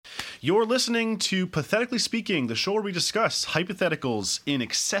You're listening to Pathetically Speaking, the show where we discuss hypotheticals in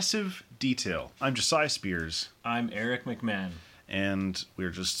excessive detail. I'm Josiah Spears. I'm Eric McMahon. And we're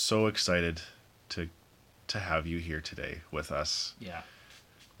just so excited to have you here today with us. Yeah.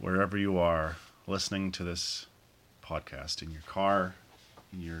 Wherever you are listening to this podcast, in your car,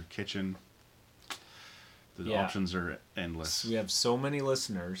 in your kitchen. The options are endless. We have so many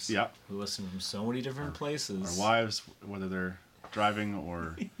listeners who listen from so many different places. Our wives, whether they're driving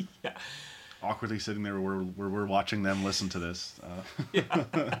or awkwardly sitting there where we're watching them listen to this.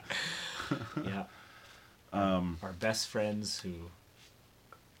 Our best friends who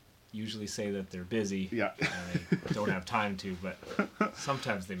usually say that they're busy and they don't have time to, but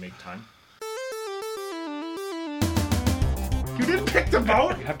sometimes they make time. You didn't pick the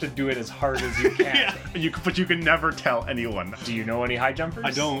boat? You have to do it as hard as you can. But you can never tell anyone. Do you know any high jumpers?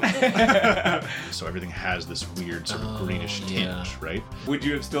 I don't. So everything has this weird sort of greenish tinge, right? Would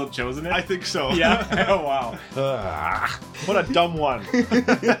you have still chosen it? I think so. Yeah? Oh, wow. What a dumb one.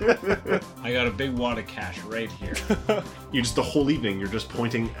 I got a big wad of cash right here. You just, the whole evening, you're just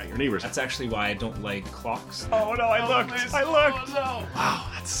pointing at your neighbors. That's actually why I don't like clocks. Oh, no, I looked. Oh, no. Wow,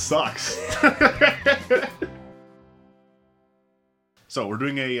 that sucks. So we're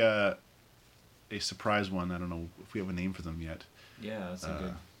doing a surprise one. I don't know if we have a name for them yet. Yeah, that's a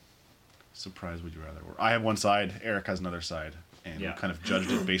good surprise. Would you rather? I have one side. Eric has another side, and we kind of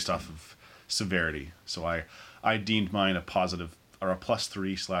judged it based off of severity. So I deemed mine a positive or a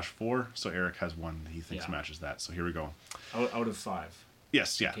 +3/4. So Eric has one he thinks matches that. So here we go. Out of 5.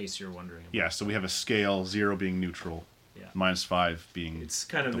 Yes. Yeah. In case you're wondering. Yeah. So we have a scale, 0 being neutral. Yeah. -5 being. It's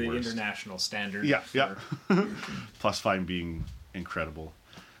kind of the worst. International standard. Yeah. Yeah. +5 being incredible,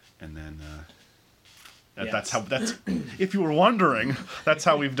 and then that's if you were wondering, that's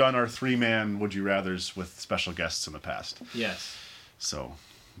how we've done our 3-man would you rathers with special guests in the past. Yes. So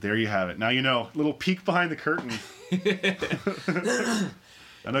there you have it. Now you know. Little peek behind the curtain.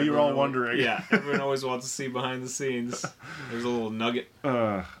 I know you were all wondering. Yeah, everyone always wants to see behind the scenes. There's a little nugget.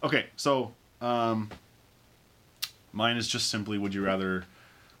 Okay, so mine is just simply would you rather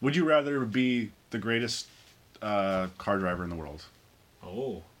be the greatest car driver in the world?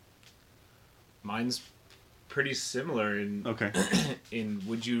 Oh, mine's pretty similar in in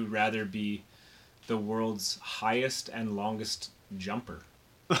would you rather be the world's highest and longest jumper?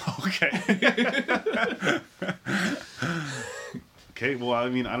 Okay. Okay, well, I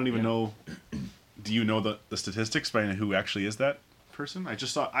mean, I don't even know. Do you know the statistics by who actually is that person? I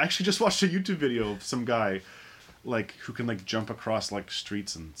actually just watched a YouTube video of some guy like who can like jump across like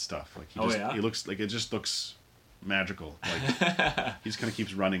streets and stuff. Like he looks like it just looks magical. Like he just kind of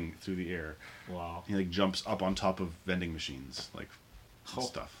keeps running through the air. Wow. He like jumps up on top of vending machines like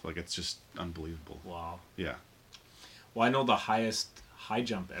stuff. Like it's just unbelievable. Wow. Yeah. Well, I know the highest high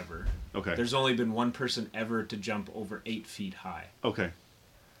jump ever. Okay. There's only been one person ever to jump over 8 feet high. Okay.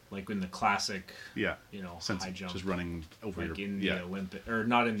 Like in the classic, high jump. Just running over like in the Olympic, or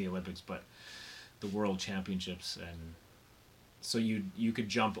not in the Olympics, but the World Championships, and so you could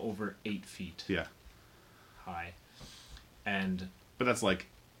jump over 8 feet. Yeah. High, but that's like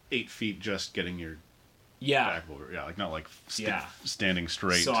 8 feet just getting your back over. Yeah, like not like standing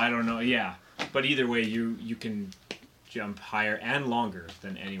straight. So I don't know. Yeah, but either way, you can jump higher and longer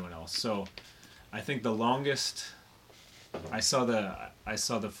than anyone else. So I think the longest. I saw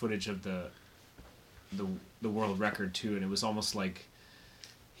the footage of the world record too, and it was almost like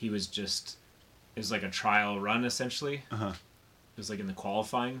he was just. It was like a trial run essentially. It was like in the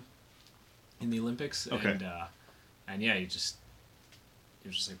qualifying in the Olympics. Okay. And yeah, it was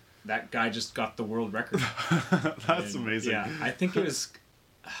just like that guy just got the world record. That's amazing. Yeah, I think it was.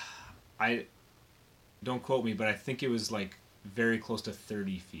 I don't quote me, but I think it was like very close to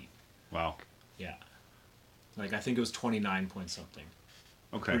 30 feet. Wow. Yeah. Like I think it was 29 point something.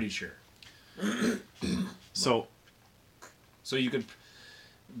 Okay. Pretty sure. So you could,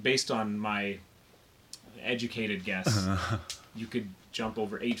 based on my educated guess, you could jump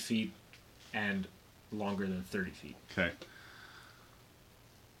over 8 feet and longer than 30 feet. Okay.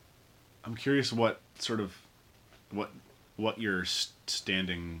 I'm curious what sort of what your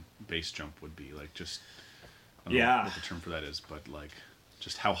standing base jump would be like. Just I don't know what the term for that is, but like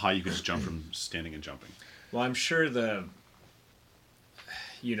just how high you could just jump from standing and jumping. Well, I'm sure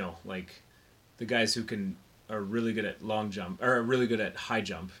like the guys who are really good at long jump or are really good at high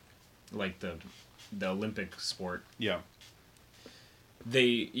jump, like the Olympic sport. Yeah.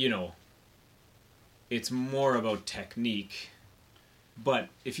 They, it's more about technique. But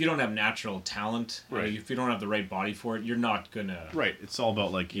if you don't have natural talent, right. If you don't have the right body for it, you're not gonna. Right. It's all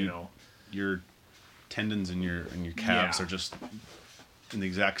about like your tendons and your calves are just in the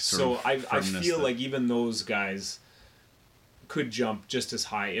exact sort so of I firmness feel that- like even those guys could jump just as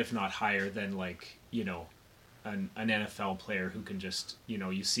high, if not higher, than like, you know, an NFL player who can just, you know,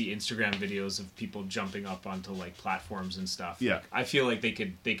 you see Instagram videos of people jumping up onto like platforms and stuff. Yeah. Like, I feel like they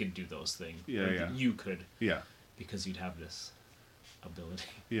could do those things. Yeah, Or yeah. You could, Yeah. because you'd have this ability.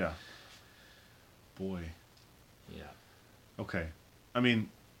 Yeah. Boy. Yeah. Okay. I mean,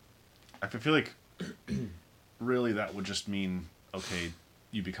 I feel like really that would just mean, okay,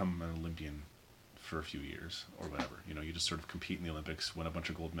 you become an Olympian for a few years or whatever. You know, you just sort of compete in the Olympics, win a bunch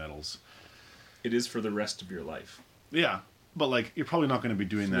of gold medals. It is for the rest of your life. Yeah. But, like, you're probably not going to be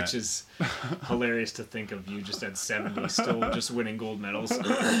doing that. Which is hilarious to think of, you just at 70 still just winning gold medals.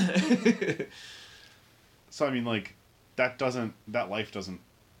 So, I mean, like, that life doesn't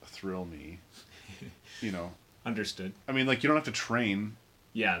thrill me, you know. Understood. I mean, like, you don't have to train.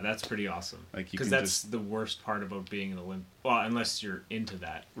 Yeah, that's pretty awesome. Like, you because can that's the worst part about being an Olymp. Well, unless you're into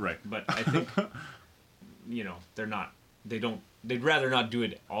that. Right. But I think, you know, they'd rather not do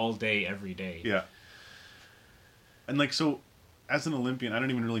it all day, every day. Yeah. And, like, so, as an Olympian, I don't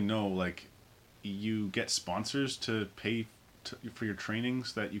even really know, like, you get sponsors to pay for your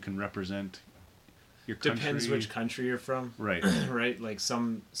trainings that you can represent your country. Depends which country you're from. Right. Right? Like,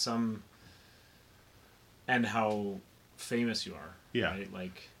 some... And how famous you are. Yeah. Right?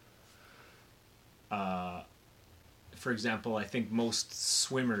 Like, for example, I think most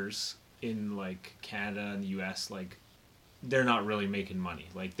swimmers in, like, Canada and the US, like, they're not really making money.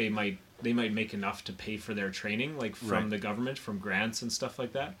 Like, they might make enough to pay for their training, like, from Right. the government, from grants and stuff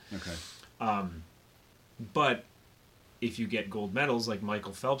like that. Okay. But if you get gold medals, like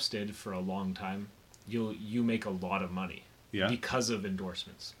Michael Phelps did for a long time, you make a lot of money. Yeah. Because of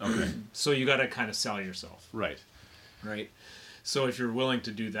endorsements. Okay. So you got to kind of sell yourself. Right. Right. So if you're willing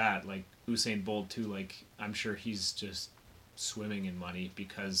to do that, like Usain Bolt too, like I'm sure he's just swimming in money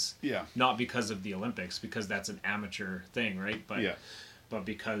because Yeah. not because of the Olympics, because that's an amateur thing, right? But Yeah. but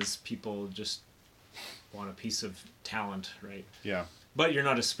because people just want a piece of talent, right? Yeah. But you're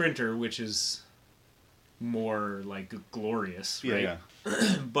not a sprinter, which is more like glorious, Yeah. right?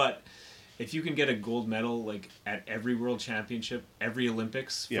 Yeah. But if you can get a gold medal like at every world championship, every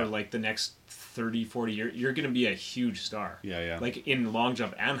Olympics Yeah. for like the next 30, 40 years, you're going to be a huge star. Yeah, yeah. Like in long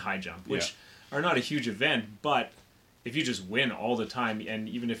jump and high jump, which are not a huge event, but if you just win all the time, and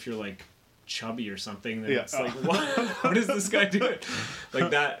even if you're like chubby or something, then it's like, what? How does this guy do it? Like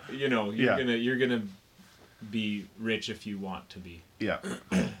that, you know, you're gonna be rich if you want to be. Yeah.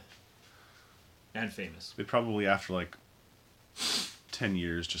 And famous. They probably, after like 10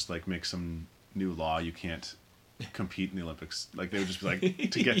 years, just like make some new law you can't compete in the Olympics. Like they would just be like,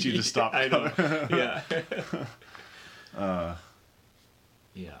 to get you to stop. I know. Yeah.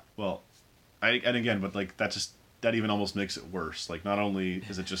 Yeah. Well, and again, but like that even almost makes it worse. Like not only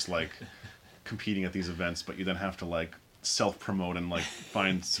is it just like competing at these events, but you then have to like self-promote and like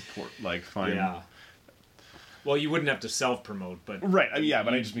find support, like find. Yeah. Well, you wouldn't have to self-promote, but Right. Yeah,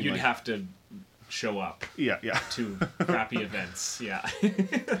 but I just mean you'd like, have to show up Yeah. to crappy events. Yeah.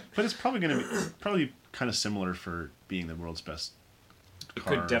 But it's probably going to be kind of similar for being the world's best It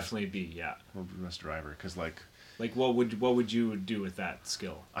car, could definitely be, yeah. world's best driver, because like what would you do with that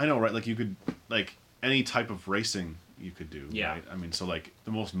skill? I know, right? Like you could like any type of racing you could do. Yeah. Right? I mean, so like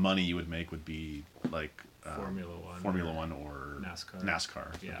the most money you would make would be like Formula 1 or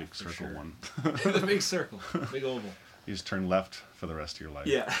NASCAR. the Yeah, big for circle sure. one. The big circle, big oval. You just turn left for the rest of your life.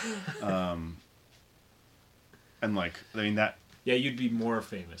 Yeah. And like I mean that. Yeah, you'd be more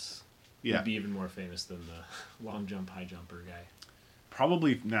famous. Yeah. You'd be even more famous than the long jump, high jumper guy.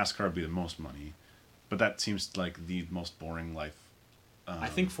 Probably NASCAR would be the most money, but that seems like the most boring life. I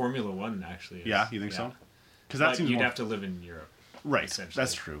think Formula 1 actually is. Yeah, you think so? Because But that seems you'd more... have to live in Europe. Right. essentially.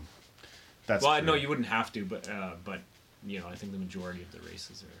 That's true. That's well, true. no, you wouldn't have to, but you know, I think the majority of the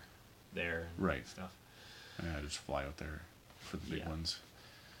races are there. And Right. Stuff. Yeah, just fly out there for the big ones.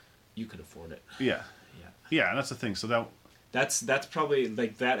 You could afford it. Yeah. Yeah. Yeah, and that's the thing. So That's probably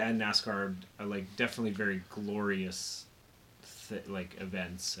like that, and NASCAR are like definitely very glorious, like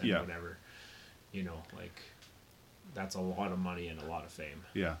events and whatever. You know, like that's a lot of money and a lot of fame.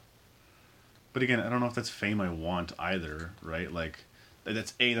 Yeah. But again, I don't know if that's fame I want either, right? Like,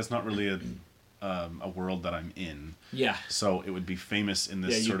 that's not really a world that I'm in. Yeah. So it would be famous in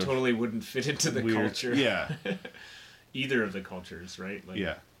this you totally wouldn't fit into the weird, culture. Yeah. Either of the cultures, right? Like,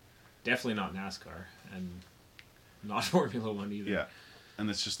 yeah. Definitely not NASCAR and not Formula 1 either. Yeah. And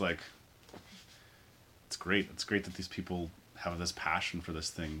it's just like, it's great. It's great that these people have this passion for this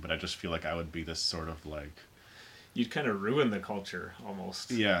thing, but I just feel like I would be this sort of like you'd kind of ruin the culture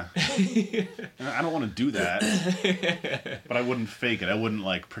almost. Yeah. And I don't want to do that, but I wouldn't fake it. I wouldn't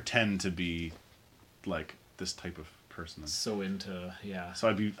like pretend to be like this type of person. So into, yeah. So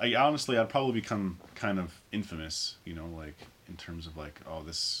I'd probably become kind of infamous, you know, like in terms of like, oh,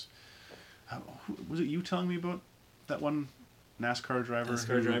 this, was it you telling me about that one NASCAR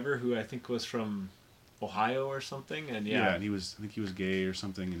driver? Who I think was from Ohio or something, and and I think he was gay or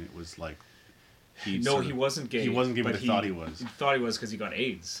something, and it was like, he wasn't gay. He wasn't gay, but he thought he was. He thought he was because he got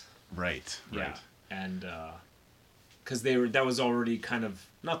AIDS. Right. Yeah, and because that was already kind of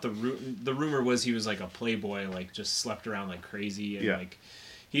not the rumor was he was like a playboy, like just slept around like crazy, and like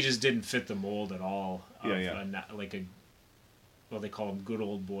he just didn't fit the mold at all. Like well, they call them good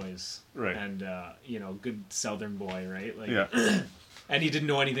old boys, right? And you know, good Southern boy, right? Like, yeah. And he didn't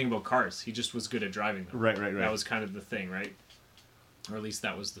know anything about cars. He just was good at driving them. Right. That was kind of the thing, right? Or at least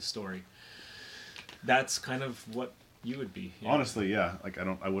that was the story. That's kind of what you would be. Honestly, yeah. Like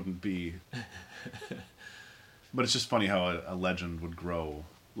I wouldn't be. But it's just funny how a legend would grow.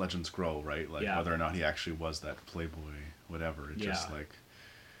 Legends grow, right? Like whether or not he actually was that playboy, whatever. It just like.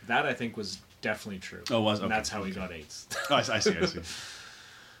 That I think was definitely true. Oh, was okay. And that's how he got AIDS. Oh, I see.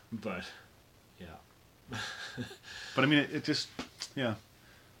 But, yeah. But I mean, it just, yeah.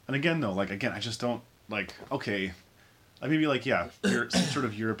 And again, though, like, I just don't, like, okay. Like, maybe, like, some sort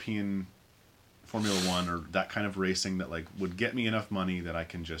of European Formula One or that kind of racing that, like, would get me enough money that I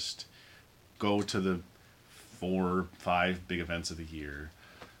can just go to the 4 or 5 big events of the year.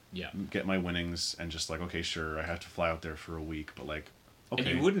 Yeah. Get my winnings and just, like, okay, sure, I have to fly out there for a week, but, like, okay.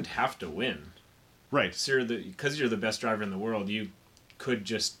 And you wouldn't have to win. Right. So because you're the best driver in the world, you could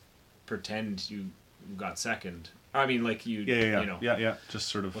just pretend you got second. I mean, like you know. Yeah. Just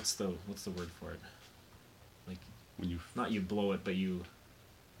sort of. What's the word for it? Like when you not you blow it, but you.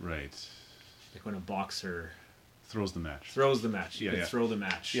 Right. Like when a boxer throws the match. You could throw the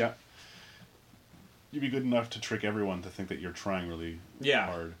match. Yeah. You'd be good enough to trick everyone to think that you're trying really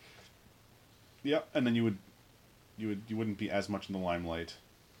hard. Yeah, and then you wouldn't be as much in the limelight.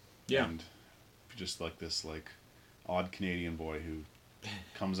 Yeah. And just like this like odd Canadian boy who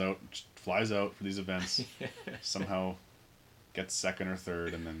comes out, flies out for these events, somehow gets second or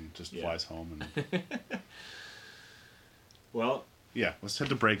third, and then just flies home. And well, let's head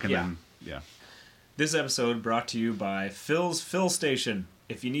to break and then This episode brought to you by Phil's Fill Station.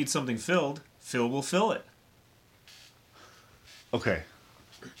 If you need something filled, Phil will fill it. Okay.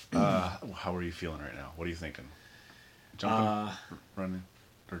 How are you feeling right now? What are you thinking? Jumping, running,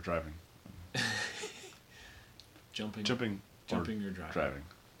 or driving? Jumping or driving. Driving.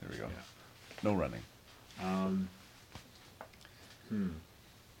 There we go. Yeah. No running.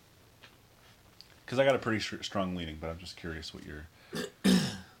 Because I got a pretty strong leaning, but I'm just curious what you're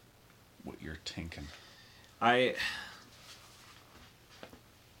tinking. I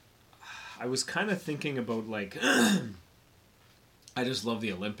was kind of thinking about like I just love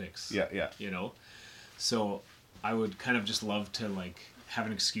the Olympics. Yeah. You know, so I would kind of just love to like have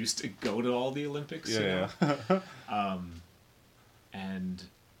an excuse to go to all the Olympics. Yeah.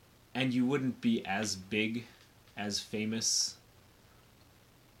 And you wouldn't be as big, as famous,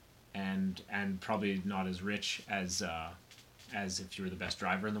 and probably not as rich as if you were the best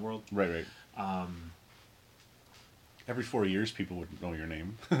driver in the world. Right. Every 4 years, people would know your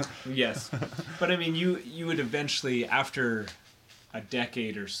name. Yes, but I mean, you would eventually, after a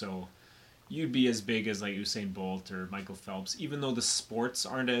decade or so, you'd be as big as like Usain Bolt or Michael Phelps, even though the sports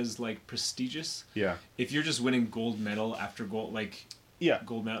aren't as like prestigious. Yeah. If you're just winning gold medal after gold, like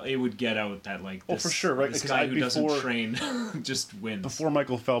gold medal, it would get out that like this, for sure, right? This guy who doesn't train just wins. Before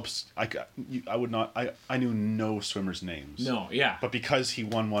Michael Phelps, I would not. I knew no swimmers' names. No, yeah. But because he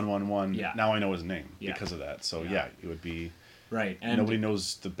won, now I know his name because of that. So it would be right. And nobody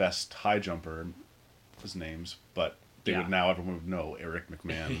knows the best high jumper's names, but everyone would know Eric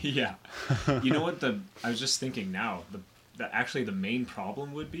McMahon. Yeah. You know what I was just thinking now, actually the main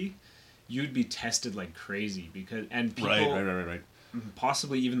problem would be you'd be tested like crazy because people right.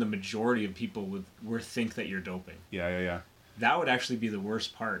 Possibly even the majority of people would think that you're doping. Yeah. That would actually be the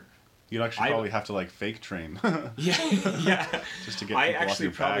worst part. You'd actually probably have to like fake train. Yeah. Just to get. I actually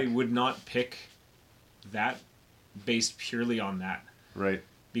probably would not pick that based purely on that. Right.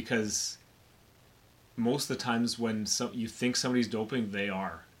 Because most of the times when you think somebody's doping, they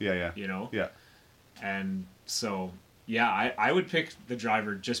are. Yeah. You know? Yeah. And so, I would pick the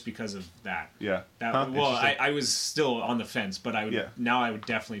driver just because of that. Yeah. I was still on the fence, but now I would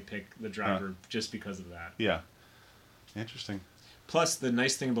definitely pick the driver just because of that. Yeah. Interesting. Plus, the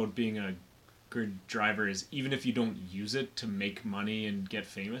nice thing about being a good driver is even if you don't use it to make money and get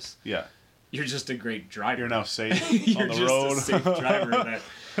famous, you're just a great driver. You're now safe You're on the just road. a safe driver that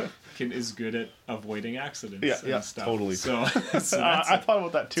is good at avoiding accidents and stuff. Totally. So that's I thought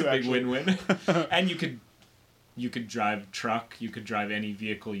about that too. it's a big actually. win-win. And you could drive truck. You could drive any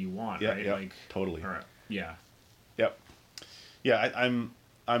vehicle you want. Right? Yeah. Like Totally. or, yeah. Yep. Yeah.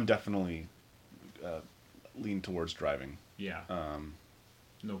 I'm definitely lean towards driving. Yeah.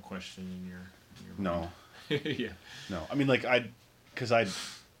 No question in your No. mind. Yeah. No. I mean, like because I'd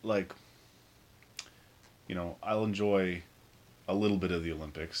like, you know, I'll enjoy a little bit of the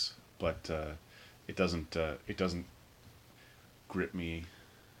Olympics, but it doesn't grip me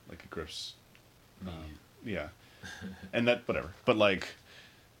like it grips Me. yeah, and that whatever. But like,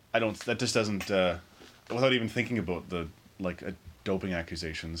 that just doesn't without even thinking about the like doping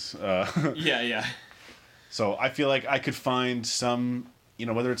accusations. Yeah. So I feel like I could find some, you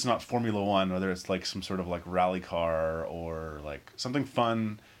know, whether it's not Formula One, whether it's like some sort of like rally car or like something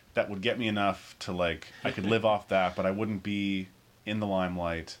fun that would get me enough to like I could live off that, but I wouldn't be in the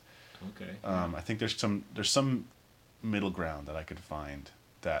limelight. Okay. I think there's some middle ground that I could find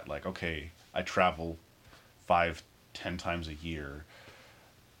that like, okay, I travel 5-10 times a year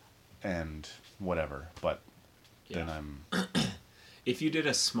and whatever, but then I'm if you did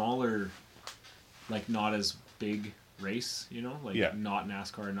a smaller, like not as big race, you know, like not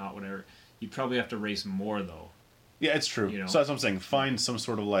NASCAR, not whatever, you'd probably have to race more though. Yeah, it's true. You know? So that's what I'm saying. Find some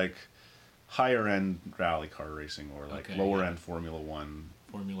sort of like higher end rally car racing or like lower end Formula One.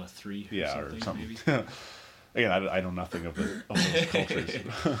 Formula 3 or something. Maybe. Again, I know nothing of those cultures.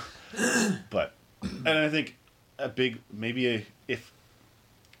 But, and I think because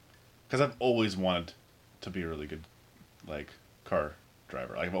I've always wanted to be a really good like car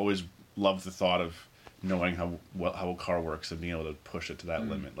driver. Like, I've always loved the thought of knowing how a car works and being able to push it to that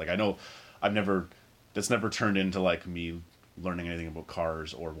limit. Like, I know that's never turned into like me learning anything about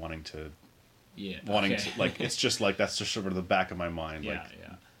cars or wanting to like, it's just like that's just sort of the back of my mind. Like,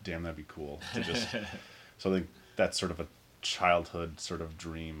 damn, that'd be cool to just. So I think that's sort of a childhood sort of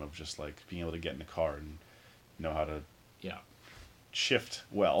dream of just like being able to get in a car and know how to shift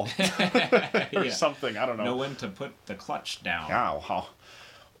well or something. I don't know. Know when to put the clutch down. Ow.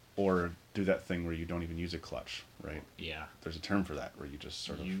 Or do that thing where you don't even use a clutch, right? Yeah. There's a term for that where you just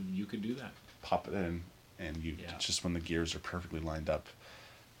sort of you could do that. pop it in and it's just when the gears are perfectly lined up,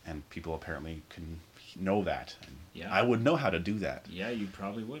 and people apparently can know that. And I would know how to do that. Yeah, you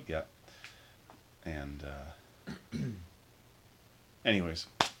probably would. Yeah. And anyways,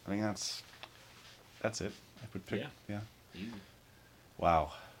 I think that's it. I would pick. Yeah. Easy.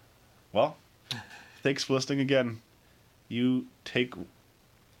 Wow. Well, thanks for listening again. You take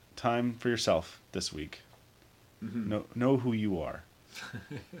time for yourself this week. Mm-hmm. Know who you are.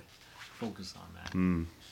 Focus on that.